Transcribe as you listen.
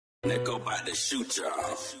Nigga about to shoot y'all.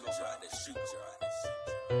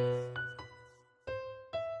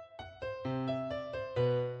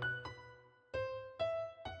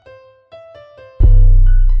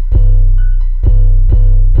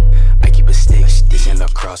 I keep a stick, this ain't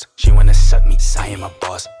lacrosse. She wanna suck me, I ain't my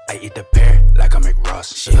boss. I eat the pear like I'm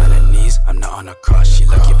McRoss. She on her knees, I'm not on the cross. She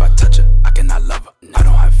lucky if I touch her, I cannot love her. I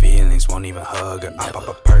don't have feelings, won't even hug her. I pop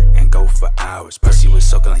a perk and go for hours. Pussy was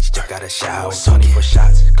soaking like she just got a shower. 24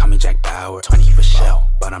 shots, call me Jack Bauer. 20 for shell,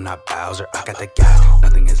 but I'm not Bowser. I got the gas,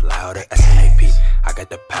 nothing is louder. SNAP, I got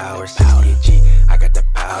the power. 68G, I got the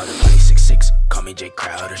powder. 26.6, call me Jay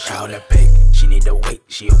Crowder. She wanna bake, she need to wait.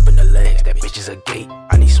 She open the legs, that bitch is a gate.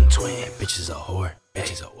 I need some twins, bitch is a whore.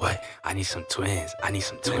 Bitches a what? I need some twins. I need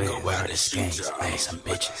some twins. Where are the skanks? I need some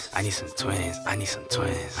bitches. I need some twins. I need some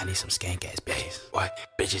twins. I need some skank ass bitches. What?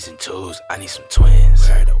 Bitches and twos. I need some twins.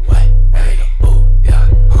 Where are the what? Where are the ooh yeah?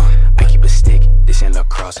 I keep a stick. This ain't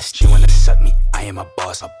lacrosse. She wanna suck me. I am a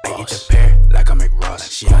boss. I eat the pear like I'm McRoss.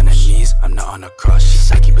 She on her knees. I'm not on the cross.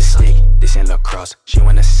 I keep a stick. This ain't lacrosse. She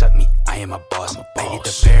wanna suck me. I am a boss. I eat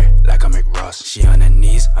the pear like I'm McRoss. She on her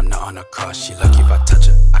knees. I'm not on the cross. She lucky if I touch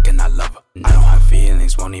her, I cannot love her. I don't have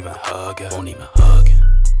feelings, won't even hug her. Won't even hug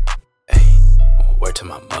her. Ayy, word to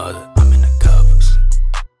my mother.